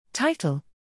Title: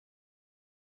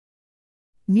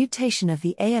 Mutation of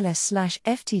the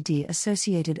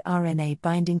ALS/FTD-associated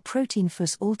RNA-binding protein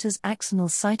FUS alters axonal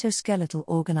cytoskeletal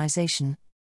organization.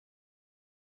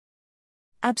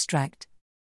 Abstract: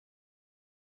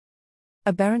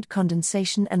 Aberrant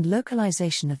condensation and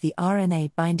localization of the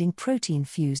RNA-binding protein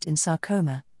fused in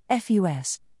sarcoma,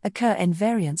 FUS, occur in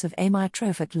variants of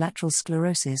amyotrophic lateral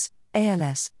sclerosis,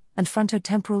 ALS, and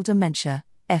frontotemporal dementia,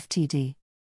 FTD.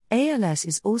 ALS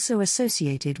is also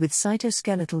associated with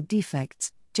cytoskeletal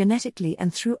defects, genetically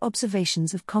and through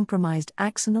observations of compromised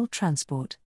axonal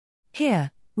transport.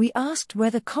 Here, we asked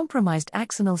whether compromised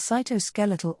axonal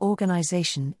cytoskeletal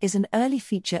organization is an early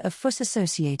feature of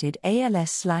FUS-associated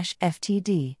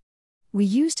ALS/FTD. We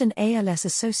used an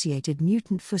ALS-associated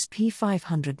mutant FUS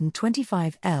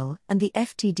P525L and the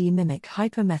FTD-mimic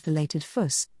hypermethylated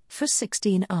FUS,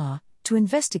 FUS16R, to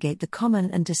investigate the common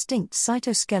and distinct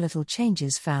cytoskeletal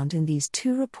changes found in these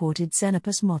two reported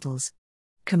Xenopus models.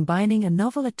 Combining a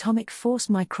novel atomic force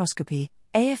microscopy,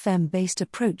 AFM-based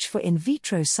approach for in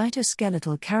vitro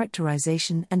cytoskeletal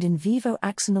characterization and in vivo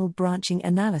axonal branching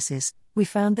analysis, we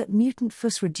found that mutant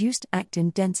FUS reduced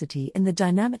actin density in the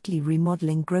dynamically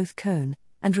remodeling growth cone,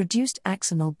 and reduced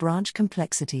axonal branch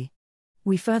complexity.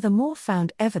 We furthermore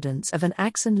found evidence of an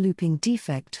axon looping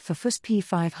defect for FUS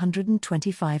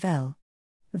P525L.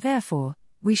 Therefore,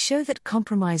 we show that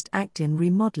compromised actin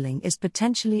remodeling is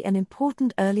potentially an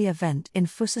important early event in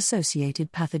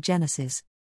FUS-associated pathogenesis.